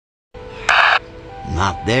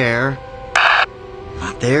Not there.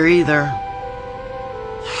 Not there either.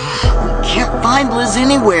 Can't find Liz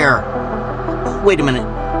anywhere. Wait a minute.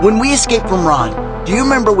 When we escaped from Rod, do you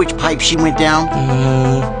remember which pipe she went down?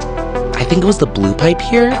 I think it was the blue pipe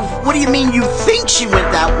here. What do you mean you think she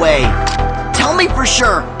went that way? Tell me for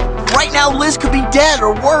sure. Right now, Liz could be dead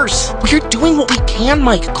or worse. We're doing what we can,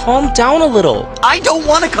 Mike. Calm down a little. I don't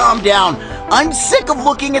want to calm down. I'm sick of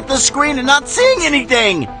looking at the screen and not seeing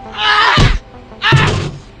anything.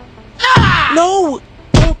 No!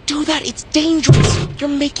 Don't do that. It's dangerous. You're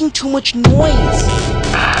making too much noise.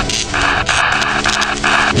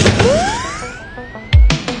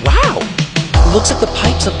 Wow. Looks like the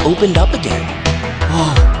pipes have opened up again.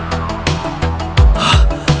 Oh.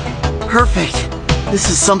 Perfect. This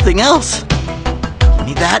is something else. Give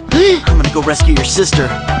me that. I'm gonna go rescue your sister.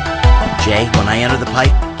 Jay, when I enter the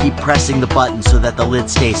pipe, keep pressing the button so that the lid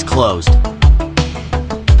stays closed.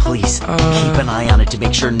 Please, keep an eye on it to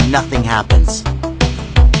make sure nothing happens.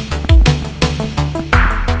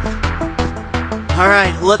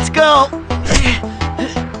 Alright, let's go!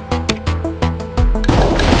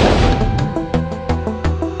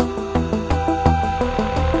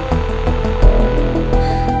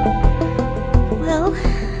 Well,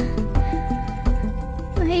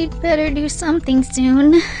 I'd better do something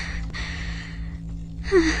soon.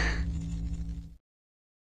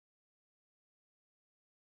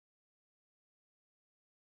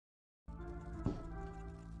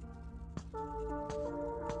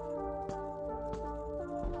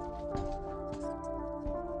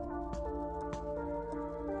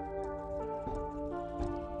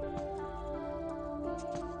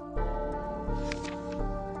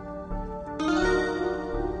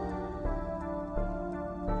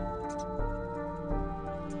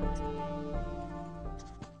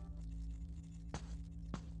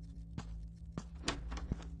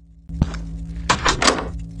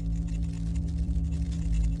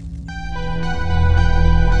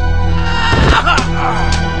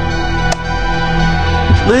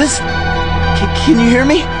 Liz? Can you hear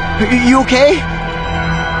me? Are you okay?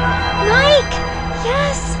 Mike!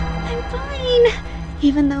 Yes, I'm fine.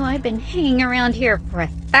 Even though I've been hanging around here for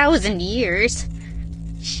 1,000 years.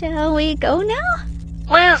 Shall we go now?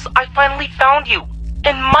 Liz, I finally found you.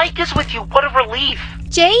 And Mike is with you. What a relief.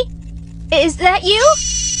 Jay? Is that you?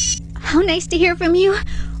 How nice to hear from you.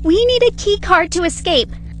 We need a key card to escape.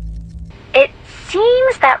 It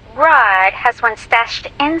seems that Rod has one stashed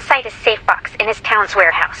inside a safe box in his town's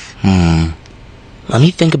warehouse. Let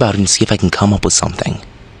me think about it and see if I can come up with something.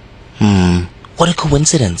 What a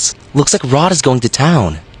coincidence. Looks like Rod is going to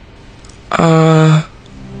town. Ouch!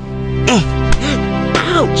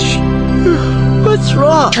 What's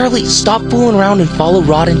wrong? Charlie, stop fooling around and follow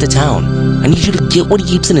Rod into town. I need you to get what he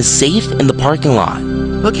keeps in his safe in the parking lot.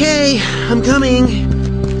 Okay, I'm coming.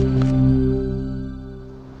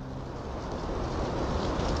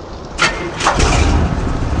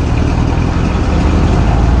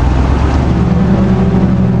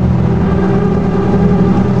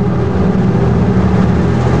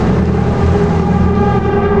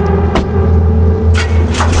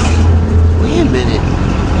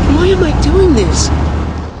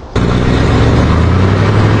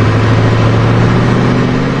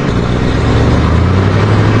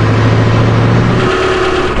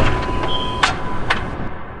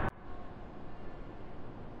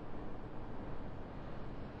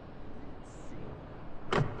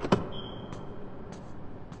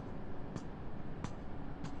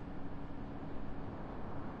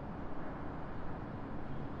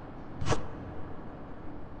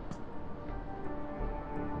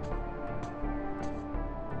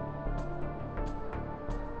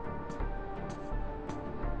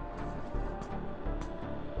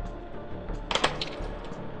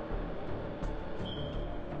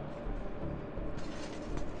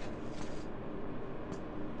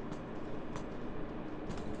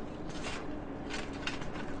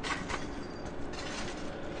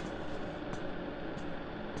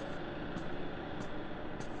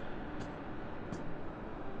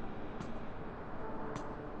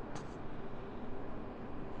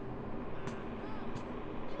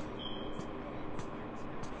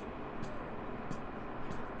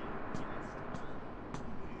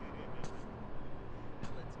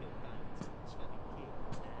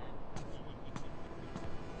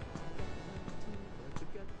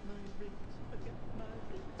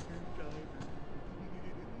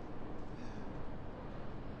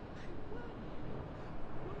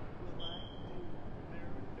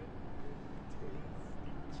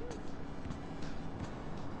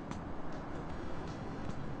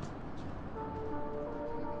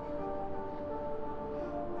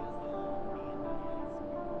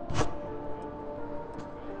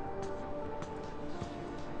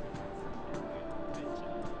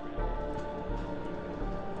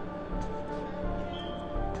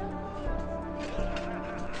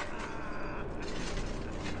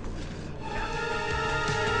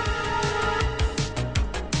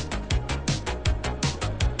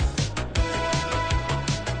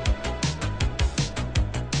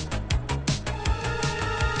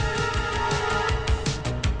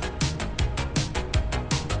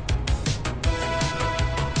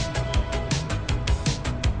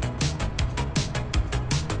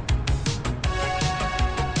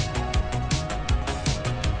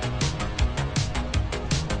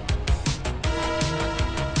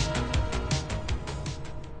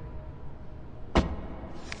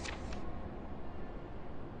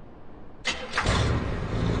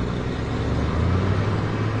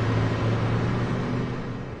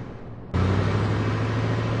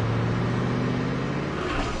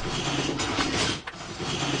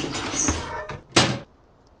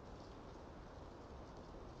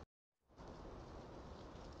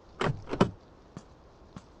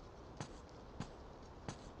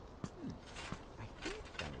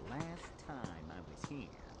 here.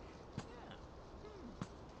 Now,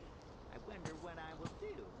 I wonder what I will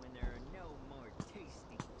do when there are no more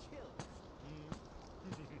tasty children.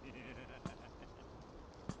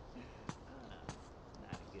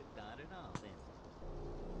 Not a good thought at all, is it?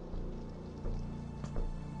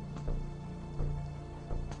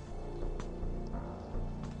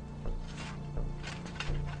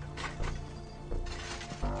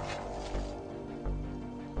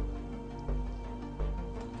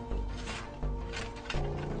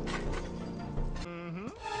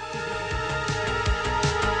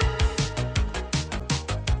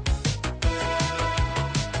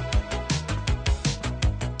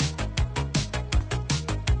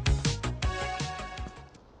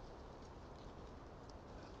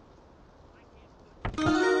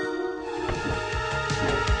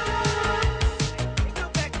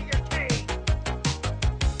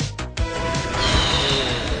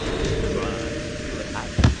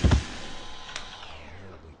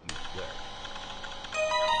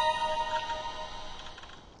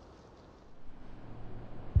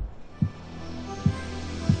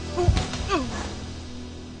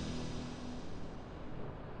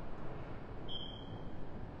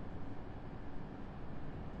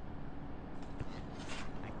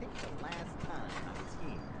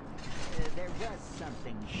 There was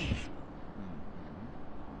something useful.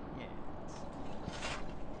 Yes.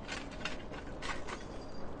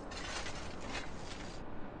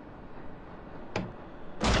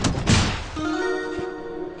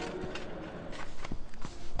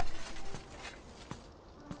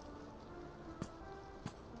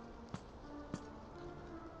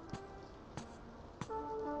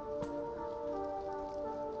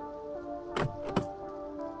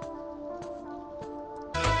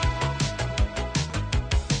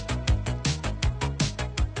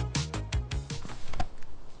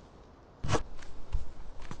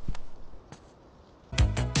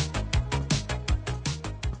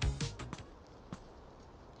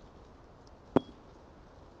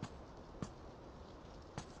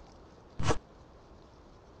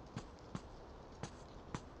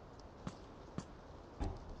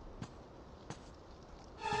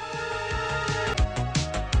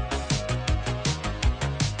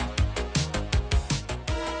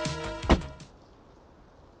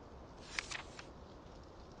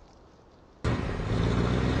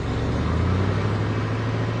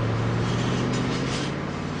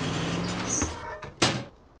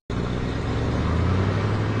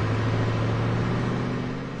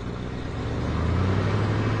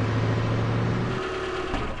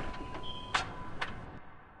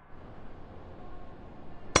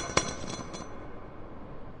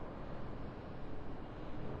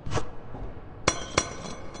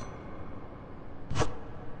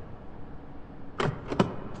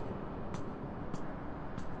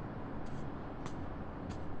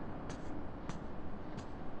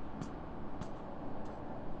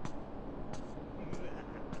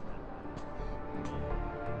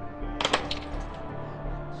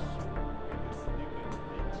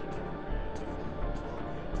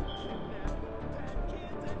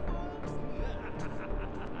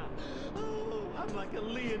 I'm like a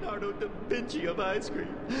Leonardo da Vinci of ice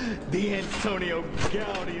cream. The Antonio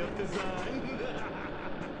Gaudi of design.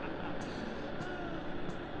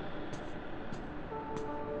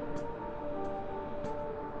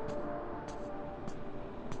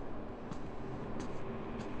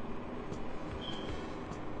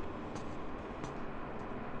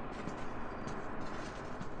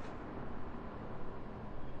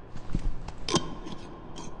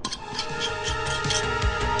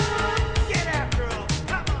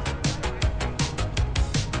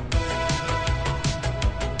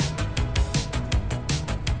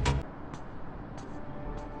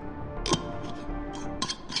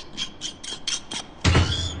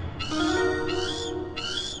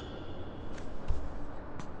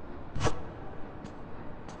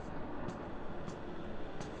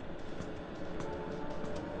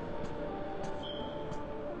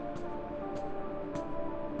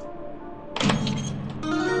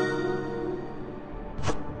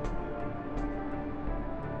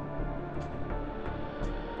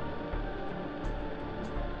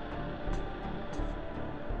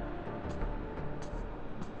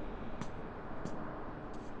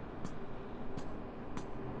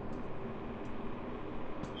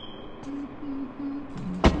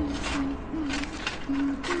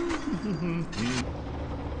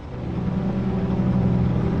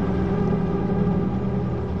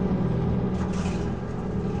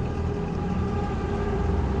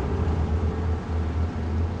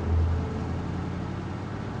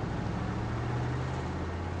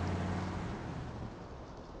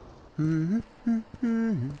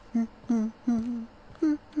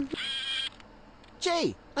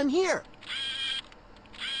 Jay, I'm here.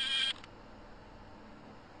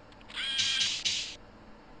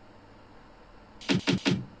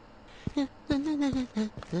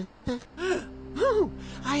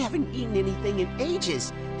 I haven't eaten anything in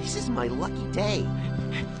ages. This is my lucky day.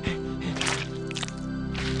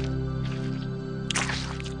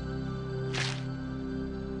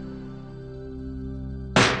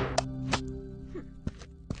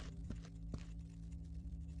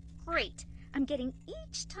 Great. I'm getting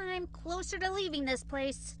each time closer to leaving this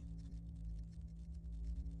place.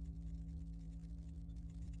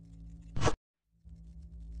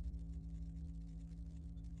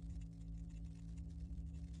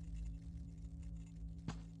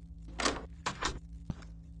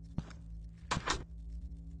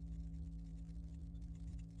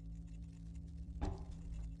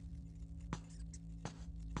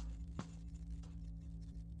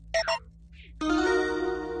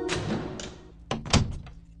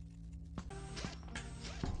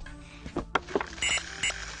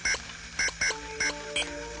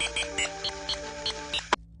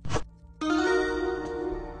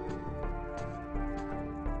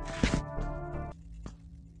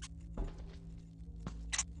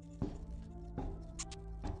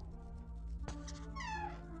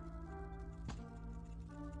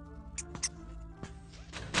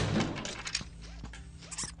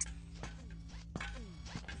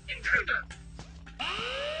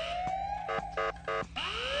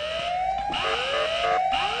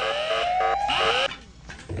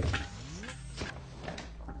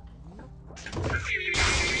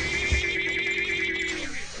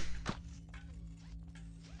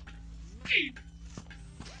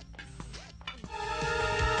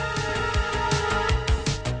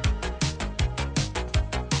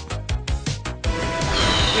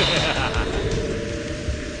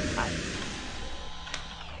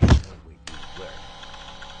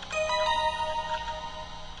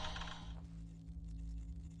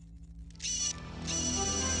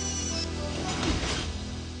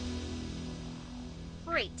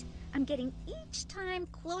 Great. I'm getting each time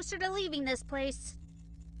closer to leaving this place.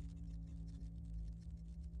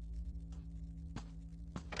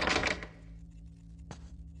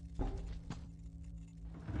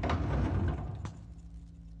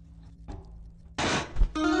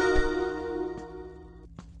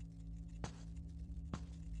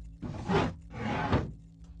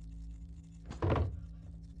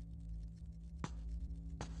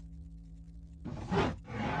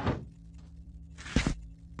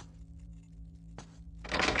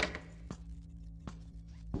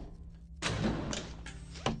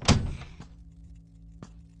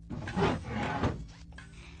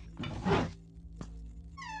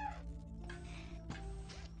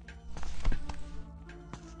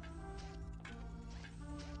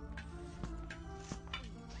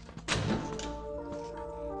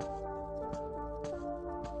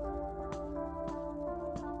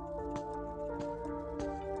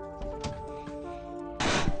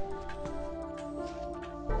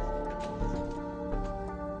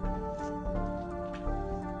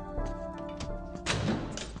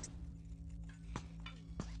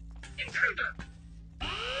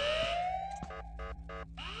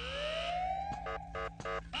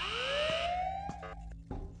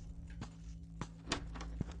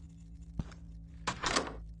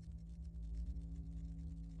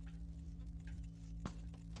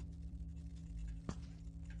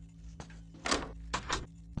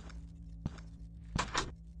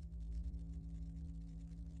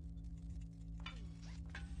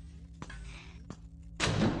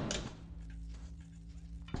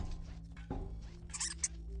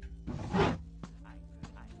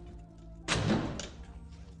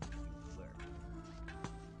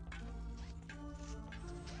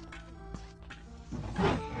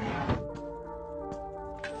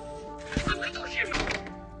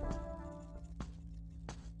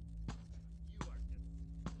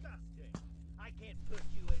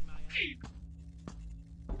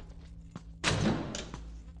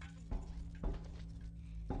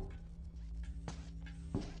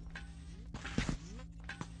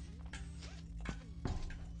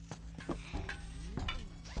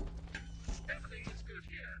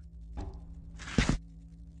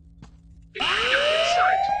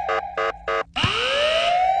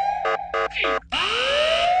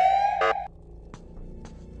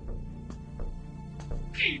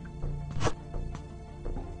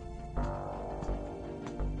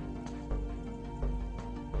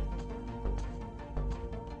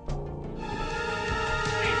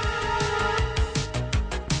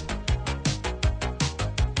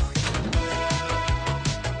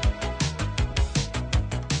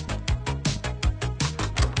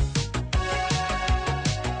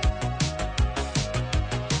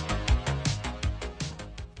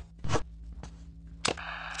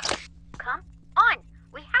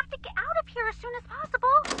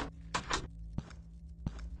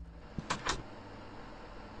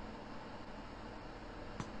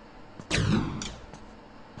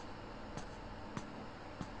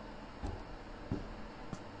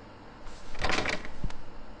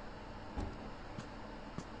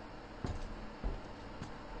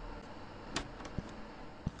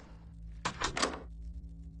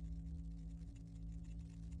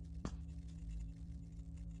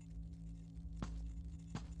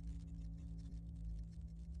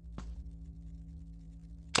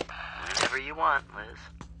 you want, Liz.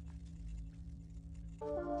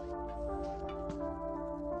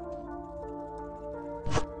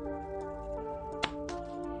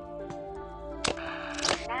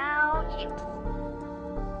 Now you.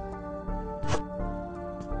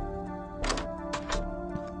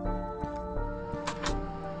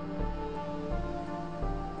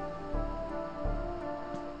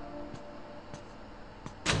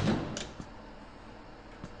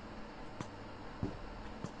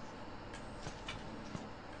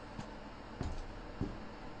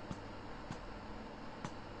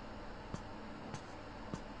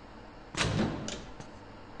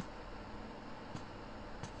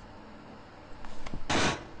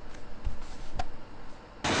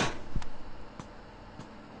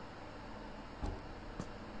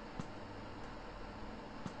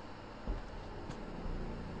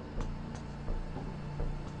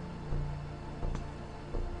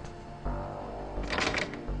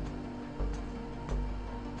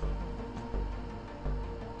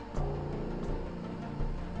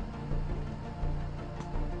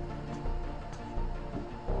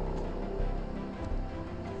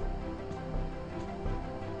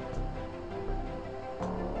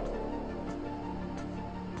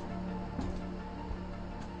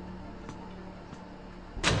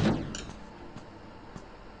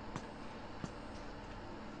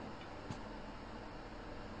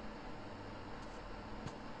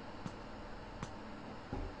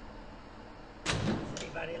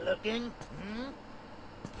 Anybody looking?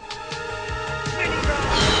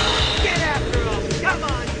 Get after him! Come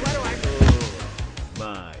on! What do I...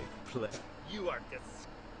 My play. You are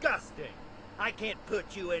disgusting! I can't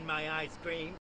put you in my ice cream.